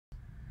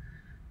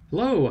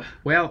Hello.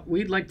 Well,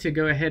 we'd like to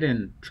go ahead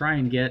and try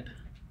and get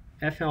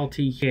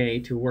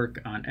FLTK to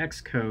work on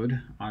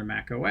Xcode on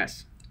Mac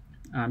OS.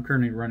 I'm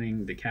currently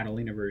running the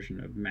Catalina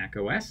version of Mac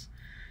OS,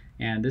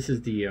 and this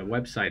is the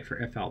website for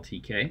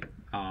FLTK.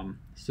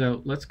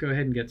 So let's go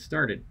ahead and get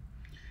started.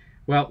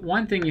 Well,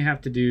 one thing you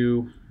have to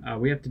do,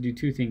 we have to do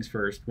two things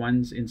first.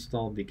 One's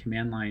install the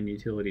command line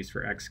utilities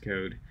for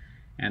Xcode,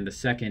 and the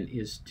second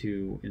is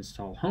to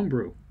install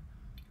Homebrew.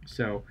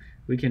 So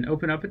we can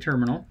open up a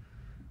terminal.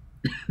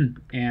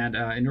 And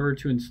in order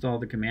to install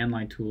the command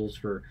line tools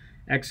for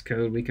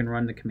Xcode, we can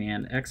run the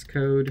command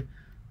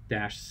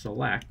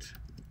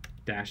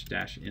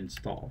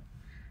xcode-select-install.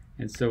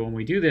 And so when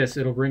we do this,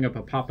 it'll bring up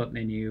a pop-up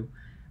menu.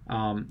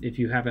 If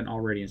you haven't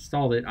already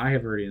installed it, I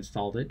have already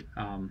installed it,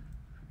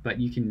 but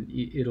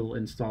it'll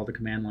install the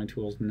command line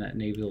tools, and that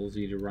enables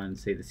you to run,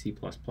 say, the C++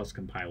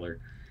 compiler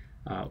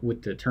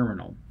with the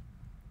terminal.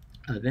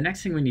 The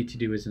next thing we need to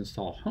do is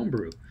install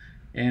Homebrew.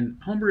 And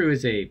Homebrew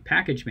is a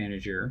package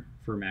manager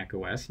for Mac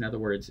OS. In other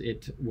words,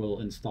 it will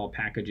install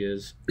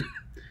packages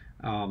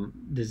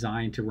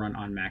designed to run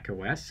on Mac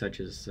OS, such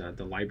as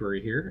the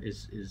library here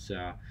is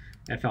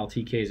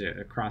FLTK is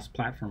a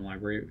cross-platform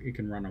library. It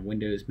can run on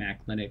Windows,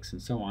 Mac, Linux,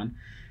 and so on.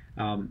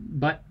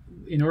 But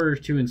in order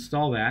to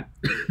install that,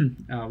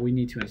 we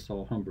need to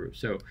install Homebrew.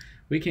 So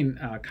we can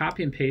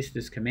copy and paste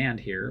this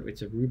command here.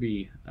 It's a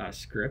Ruby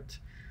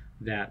script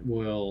that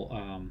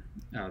will,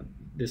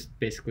 this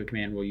basically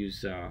command will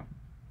use,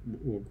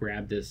 we'll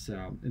grab this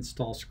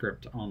install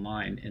script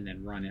online and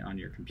then run it on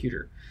your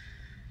computer.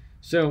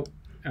 So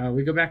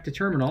we go back to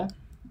terminal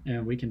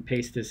and we can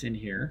paste this in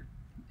here,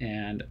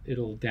 and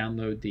it'll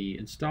download the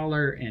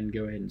installer and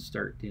go ahead and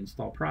start the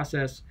install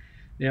process.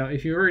 Now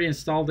if you already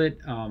installed it,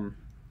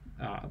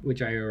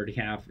 which I already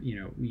have,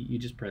 you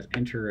just press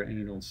enter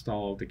and it'll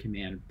install the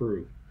command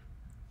brew.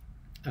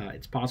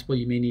 It's possible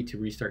you may need to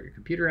restart your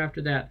computer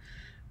after that,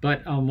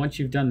 but once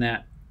you've done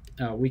that,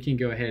 we can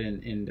go ahead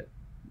and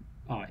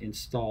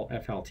install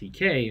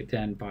FLTK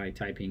then by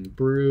typing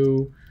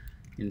brew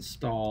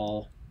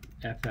install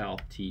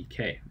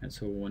FLTK. And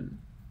so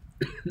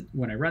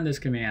when I run this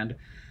command,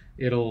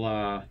 it'll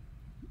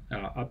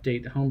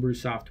update the Homebrew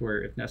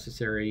software if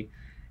necessary,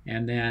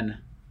 and then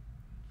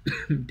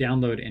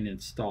download and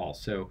install.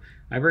 So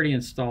I've already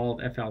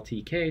installed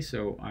FLTK,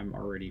 so I'm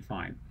already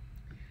fine.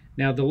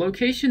 Now the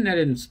location that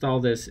it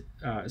installs this is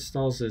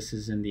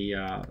in the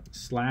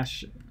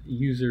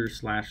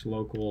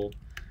 /user/local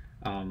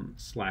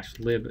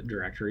 /lib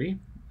directory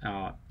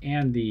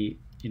and the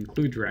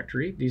include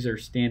directory. These are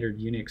standard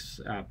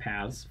Unix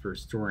paths for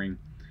storing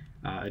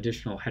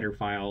additional header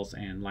files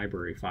and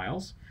library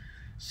files.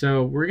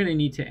 So we're going to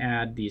need to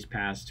add these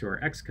paths to our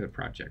Xcode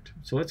project.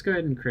 So let's go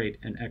ahead and create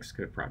an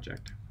Xcode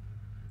project.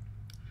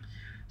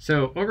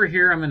 So over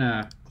here I'm going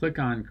to click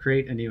on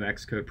create a new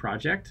Xcode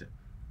project.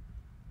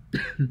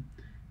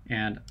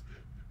 And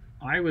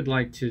I would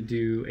like to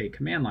do a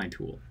command line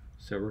tool.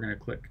 So we're going to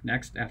click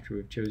next after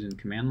we've chosen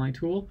command line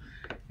tool,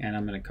 and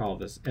I'm going to call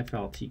this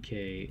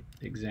FLTK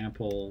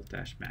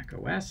example-Mac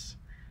OS,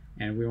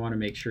 and we want to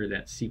make sure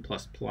that C++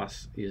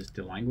 is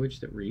the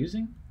language that we're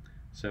using.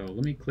 So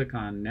let me click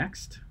on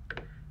next,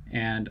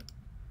 and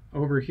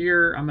over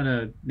here I'm going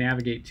to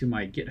navigate to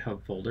my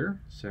GitHub folder.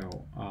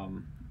 So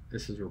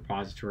this is a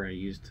repository I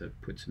use to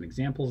put some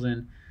examples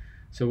in.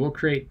 So we'll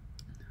create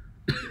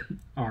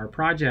our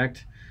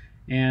project,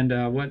 and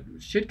what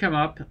should come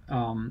up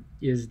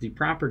is the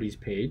properties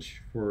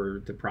page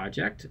for the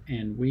project,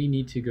 and we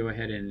need to go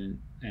ahead and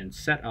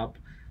set up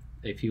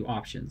a few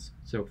options.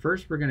 So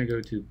first we're going to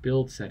go to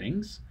build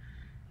settings,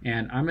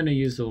 and I'm going to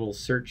use the little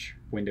search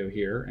window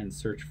here and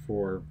search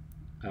for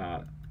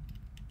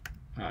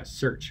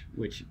search,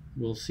 which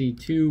we'll see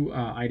two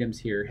items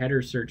here: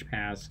 header search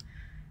paths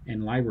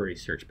and library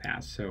search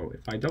paths. So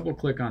if I double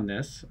click on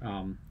this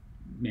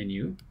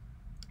menu,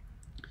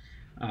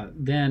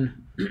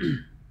 then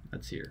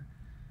let's see here.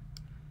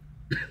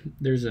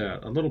 There's a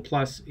little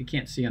plus you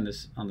can't see on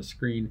the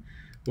screen.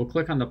 We'll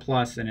click on the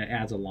plus and it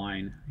adds a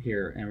line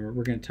here, and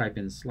we're going to type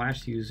in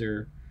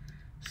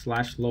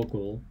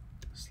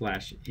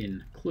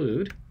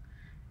 /user/local/include,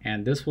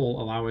 and this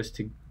will allow us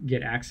to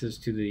get access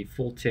to the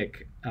full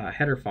tick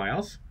header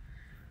files.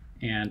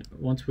 And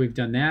once we've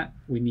done that,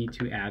 we need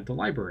to add the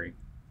library.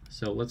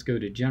 So let's go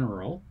to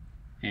general,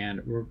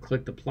 and we'll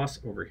click the plus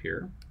over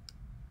here.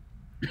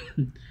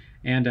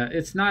 And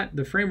it's not,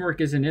 the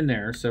framework isn't in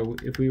there, so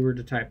if we were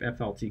to type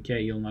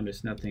FLTK, you'll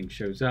notice nothing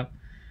shows up.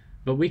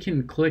 But we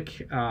can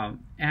click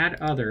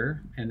add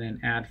other and then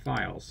add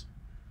files.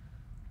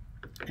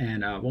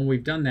 And when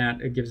we've done that,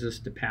 it gives us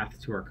the path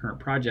to our current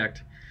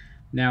project.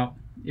 Now,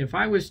 if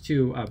I was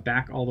to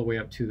back all the way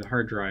up to the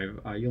hard drive,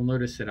 you'll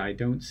notice that I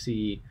don't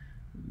see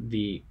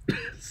the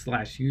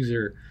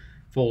 /user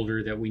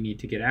folder that we need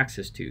to get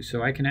access to.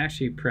 So I can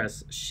actually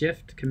press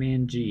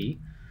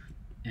Shift-Command-G,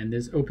 and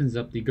this opens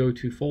up the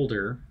go-to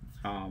folder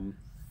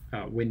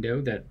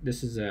window. That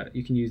this is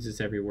you can use this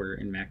everywhere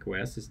in Mac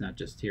OS. It's not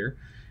just here.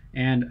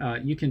 And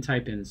you can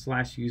type in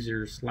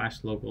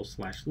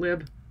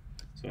 /user/local/lib.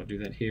 So I'll do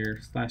that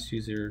here,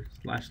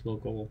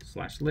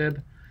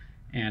 /user/local/lib,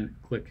 and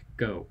click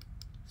go.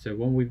 So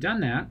when we've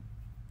done that,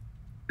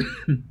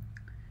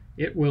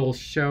 it will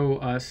show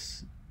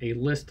us a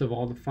list of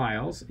all the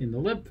files in the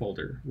lib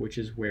folder, which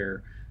is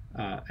where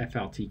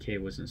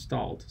FLTK was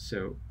installed.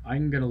 So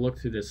I'm going to look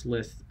through this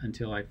list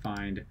until I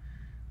find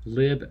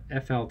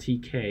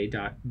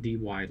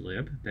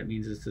libfltk.dylib. That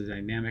means it's a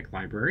dynamic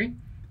library,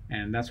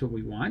 and that's what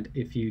we want.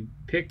 If you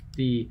pick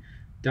the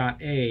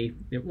 .a,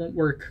 it won't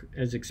work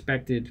as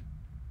expected.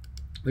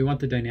 We want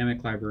the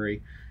dynamic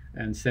library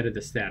instead of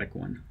the static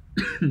one.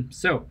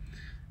 So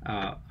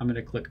I'm going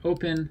to click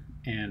open,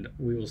 and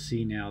we will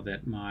see now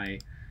that my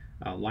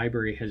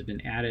library has been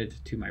added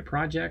to my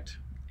project.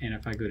 And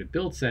if I go to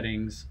build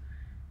settings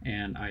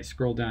and I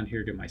scroll down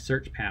here to my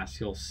search paths,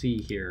 you'll see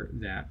here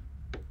that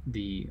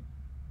the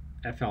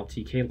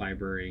FLTK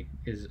library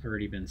has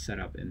already been set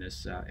up in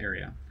this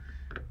area.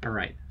 All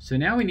right, so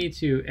now we need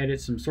to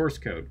edit some source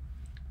code.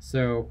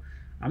 So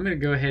I'm going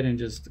to go ahead and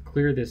just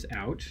clear this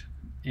out.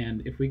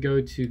 And if we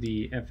go to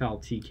the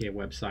FLTK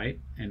website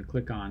and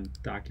click on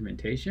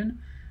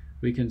documentation,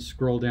 we can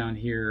scroll down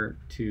here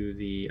to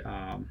the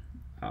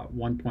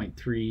 1.3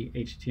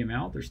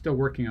 HTML. They're still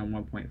working on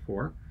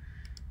 1.4.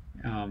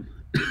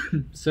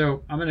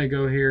 So I'm going to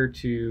go here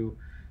to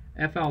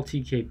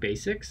FLTK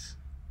Basics,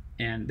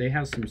 and they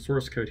have some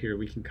source code here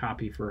we can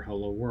copy for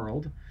Hello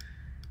World.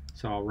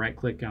 So I'll right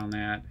click on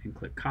that and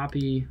click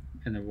copy,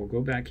 and then we'll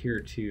go back here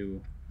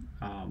to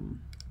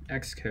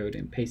Xcode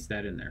and paste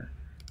that in there.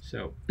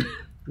 So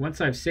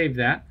once I've saved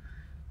that,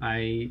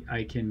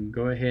 I can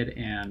go ahead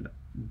and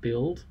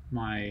build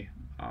my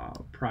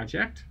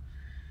project,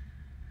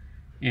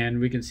 and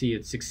we can see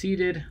it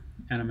succeeded.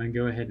 And I'm going to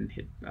go ahead and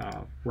hit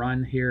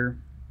run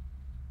here.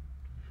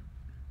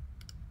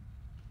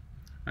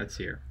 Let's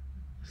see here.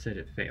 It said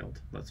it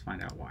failed. Let's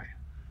find out why.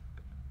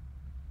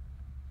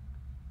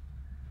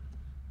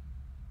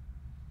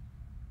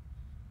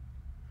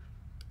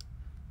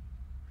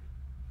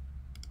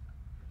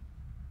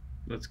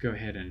 Let's go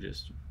ahead and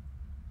just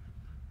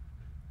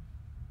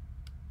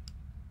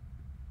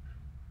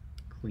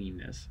clean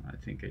this. I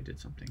think I did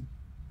something.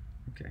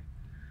 Okay.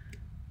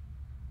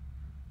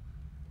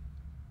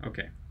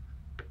 Okay.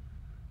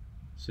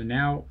 So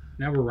now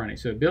we're running.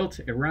 So it built,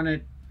 it run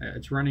it,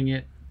 it's running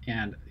it,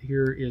 and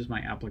here is my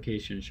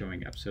application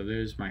showing up. So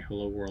there's my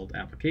Hello World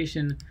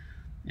application,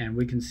 and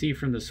we can see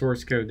from the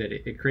source code that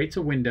it creates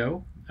a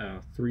window,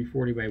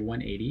 340 by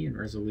 180 in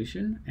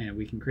resolution, and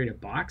we can create a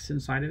box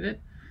inside of it,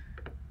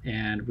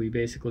 and we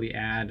basically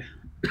add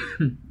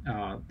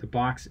the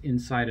box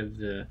inside of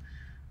the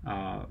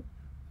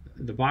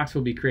box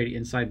will be created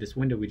inside this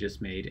window we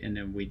just made, and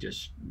then we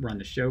just run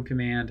the show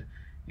command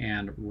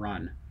and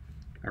run.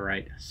 All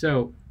right,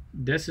 so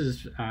this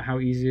is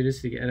how easy it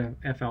is to get a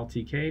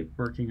FLTK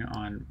working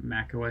on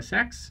Mac OS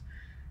X,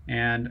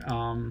 and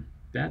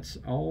that's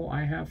all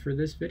I have for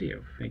this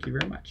video. Thank you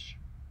very much.